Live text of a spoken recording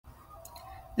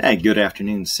Hey, good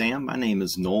afternoon, Sam. My name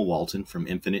is Noel Walton from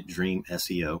Infinite Dream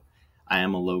SEO. I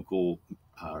am a local,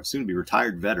 soon-to-be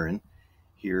retired veteran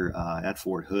here at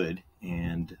Fort Hood,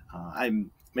 and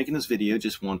I'm making this video.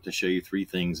 Just want to show you three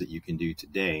things that you can do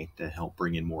today to help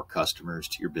bring in more customers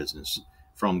to your business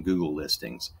from Google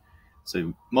listings.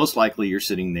 So most likely you're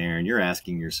sitting there and you're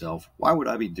asking yourself, why would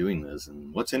I be doing this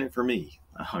and what's in it for me?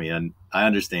 I mean, I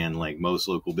understand like most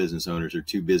local business owners are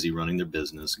too busy running their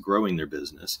business, growing their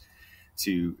business,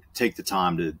 to take the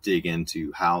time to dig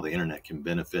into how the internet can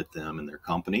benefit them and their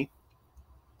company.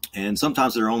 And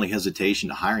sometimes their only hesitation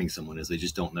to hiring someone is they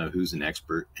just don't know who's an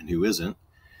expert and who isn't.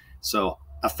 So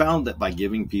I found that by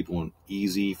giving people an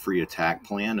easy free attack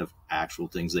plan of actual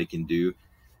things they can do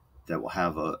that will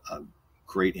have a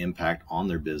great impact on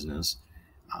their business.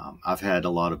 I've had a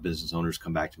lot of business owners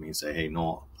come back to me and say, hey,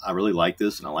 Noel, I really like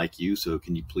this and I like you, so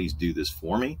can you please do this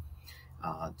for me?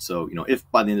 So, if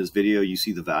by the end of this video you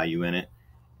see the value in it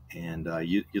and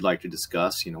you'd like to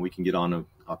discuss, we can get on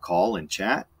a call and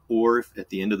chat. Or if at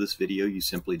the end of this video you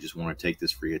simply just want to take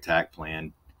this free attack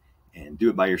plan and do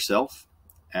it by yourself,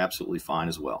 absolutely fine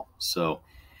as well. So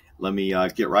let me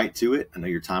get right to it. I know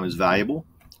your time is valuable.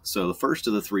 So the first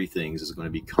of the three things is going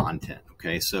to be content.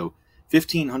 Okay, so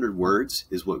 1,500 words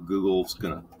is what Google's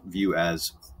going to view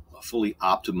as a fully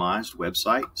optimized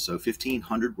website. So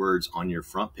 1,500 words on your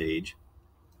front page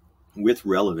with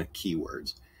relevant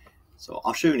keywords. So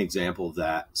I'll show you an example of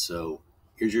that. So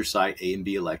here's your site,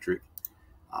 A&B Electric.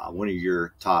 One of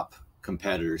your top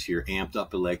competitors here, Amped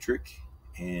Up Electric,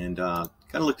 and kind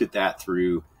of looked at that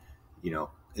through,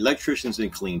 Electricians in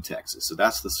Killeen, Texas. So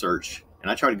that's the search. And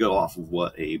I try to go off of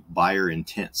what a buyer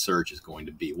intent search is going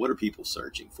to be. What are people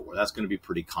searching for? That's going to be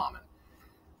pretty common.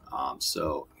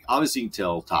 So obviously you can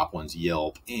tell top ones,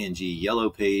 Yelp, Angie, Yellow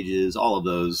Pages, all of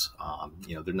those,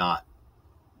 they're not,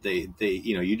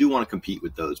 you do want to compete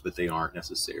with those, but they aren't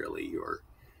necessarily your,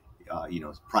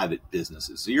 private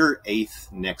businesses. So you're eighth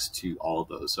next to all of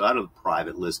those. So out of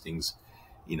private listings,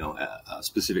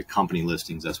 specific company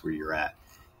listings, that's where you're at.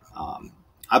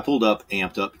 I pulled up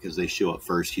Amped Up because they show up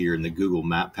first here in the Google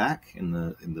Map Pack in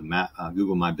the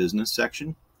Google My Business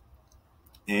section.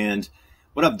 And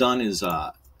what I've done is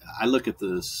I look at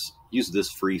this, use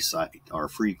this free site or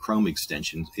free Chrome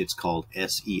extension. It's called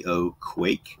SEO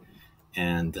Quake.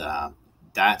 And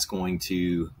that's going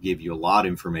to give you a lot of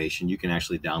information. You can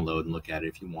actually download and look at it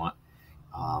if you want.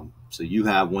 So you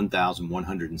have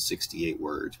 1,168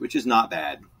 words, which is not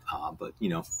bad, but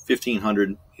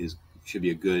 1,500 should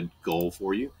be a good goal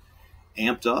for you.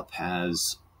 Amped Up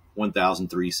has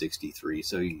 1,363.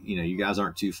 So you guys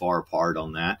aren't too far apart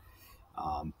on that.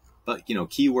 But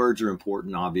keywords are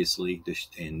important, obviously,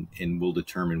 and will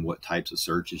determine what types of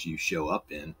searches you show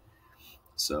up in.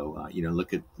 So,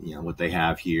 look at, what they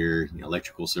have here,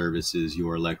 electrical services,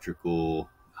 your electrical,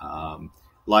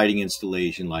 lighting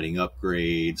installation, lighting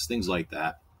upgrades, things like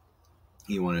that.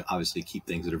 You want to obviously keep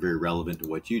things that are very relevant to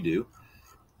what you do.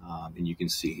 And you can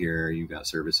see here, you've got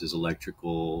services,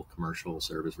 electrical, commercial,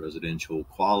 service, residential,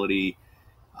 quality,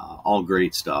 all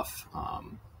great stuff.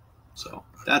 So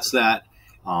that's that.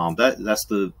 That's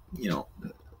the,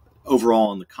 overall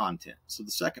on the content. So the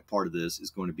second part of this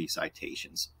is going to be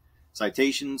citations.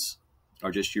 Citations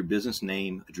are just your business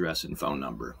name, address, and phone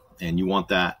number. And you want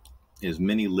that as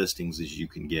many listings as you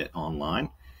can get online.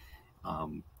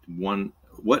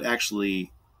 What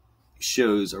actually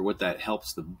shows, or what that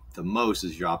helps the most,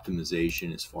 is your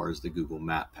optimization as far as the Google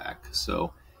Map Pack.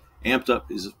 So Amped Up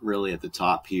is really at the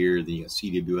top here. Then you got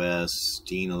CWS,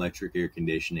 Gene Electric Air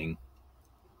Conditioning.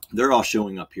 They're all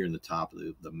showing up here in the top of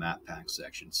the Map Pack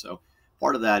section. So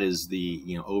part of that is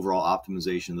the overall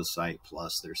optimization of the site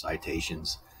plus their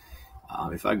citations.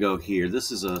 If I go here,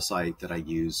 this is a site that I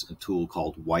use, a tool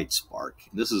called WhiteSpark.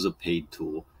 This is a paid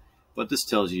tool, but this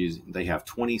tells you they have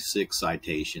 26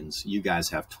 citations. You guys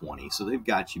have 20, so they've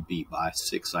got you beat by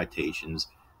 6 citations.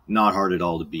 Not hard at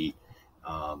all to beat.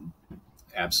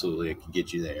 Absolutely, it can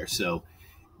get you there. So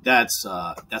that's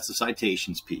the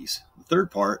citations piece. The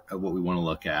third part of what we want to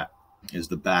look at is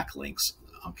the backlinks.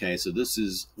 Okay, so this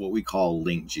is what we call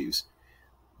link juice.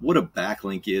 What a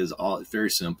backlink is, it's very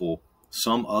simple.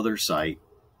 Some other site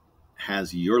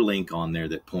has your link on there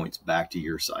that points back to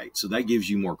your site. So that gives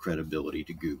you more credibility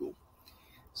to Google.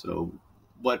 So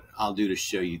what I'll do to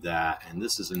show you that, and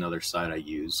this is another site I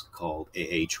use called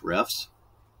Ahrefs.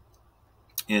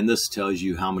 And this tells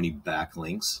you how many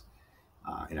backlinks,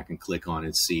 and I can click on it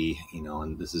and see,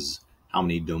 and this is how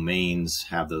many domains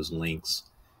have those links.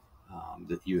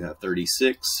 That you have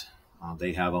 36,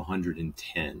 they have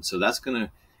 110. So that's going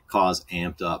to cause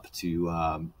Amped Up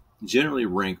to generally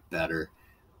rank better,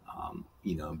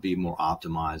 be more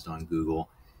optimized on Google.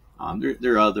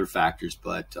 There are other factors,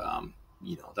 but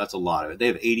you know, that's a lot of it. They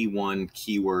have 81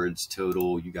 keywords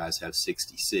total. You guys have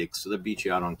 66, so they beat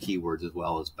you out on keywords as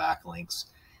well as backlinks.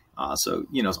 So,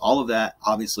 you know, all of that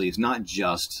obviously is not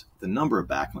just the number of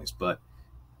backlinks, but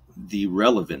the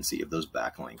relevancy of those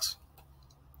backlinks.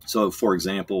 So, for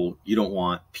example, you don't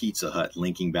want Pizza Hut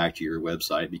linking back to your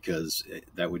website because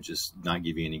that would just not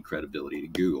give you any credibility to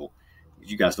Google.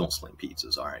 You guys don't sling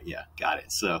pizzas. All right. Yeah, got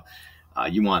it. So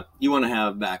you want to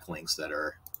have backlinks that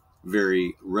are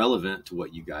very relevant to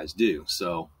what you guys do.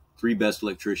 So 3 best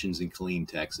electricians in Killeen,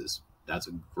 Texas. That's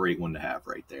a great one to have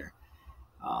right there.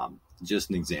 Just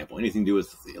an example, anything to do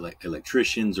with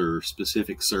electricians or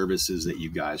specific services that you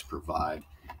guys provide,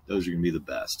 those are going to be the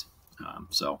best.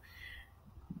 So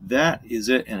that is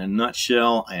it in a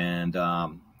nutshell. And,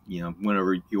 you know, went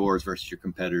over yours versus your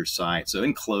competitor's site. So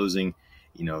in closing,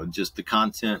 you know, just the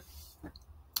content,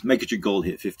 make it your goal to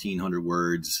hit 1,500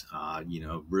 words, you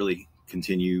know, really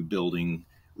continue building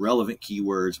relevant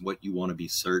keywords, what you want to be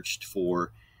searched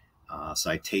for,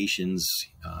 citations,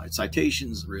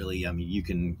 really, I mean, you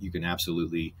can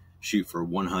absolutely shoot for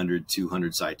 100,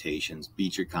 200 citations,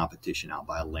 beat your competition out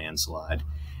by a landslide.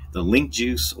 The link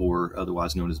juice, or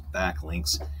otherwise known as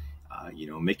backlinks, you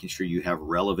know, making sure you have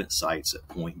relevant sites that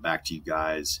point back to you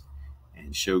guys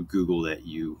and show Google that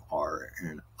you are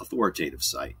an authoritative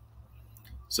site.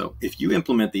 So if you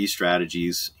implement these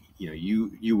strategies, you know,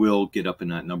 you will get up in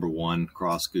that #1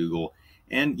 across Google.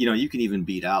 And, you know, you can even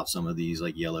beat out some of these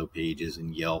like Yellow Pages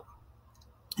and Yelp.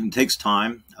 And it takes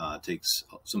time, it takes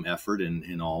some effort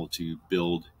and all to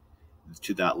build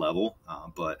to that level,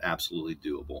 but absolutely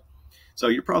doable. So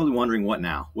you're probably wondering, what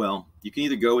now? Well, you can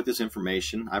either go with this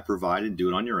information I provided, do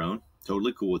it on your own,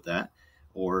 totally cool with that.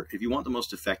 Or if you want the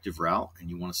most effective route and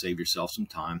you want to save yourself some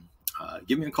time,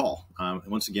 give me a call.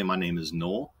 Once again, my name is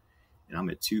Noel, and I'm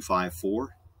at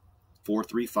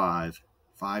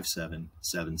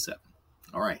 254-435-5777.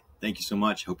 All right. Thank you so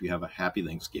much. Hope you have a happy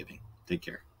Thanksgiving. Take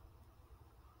care.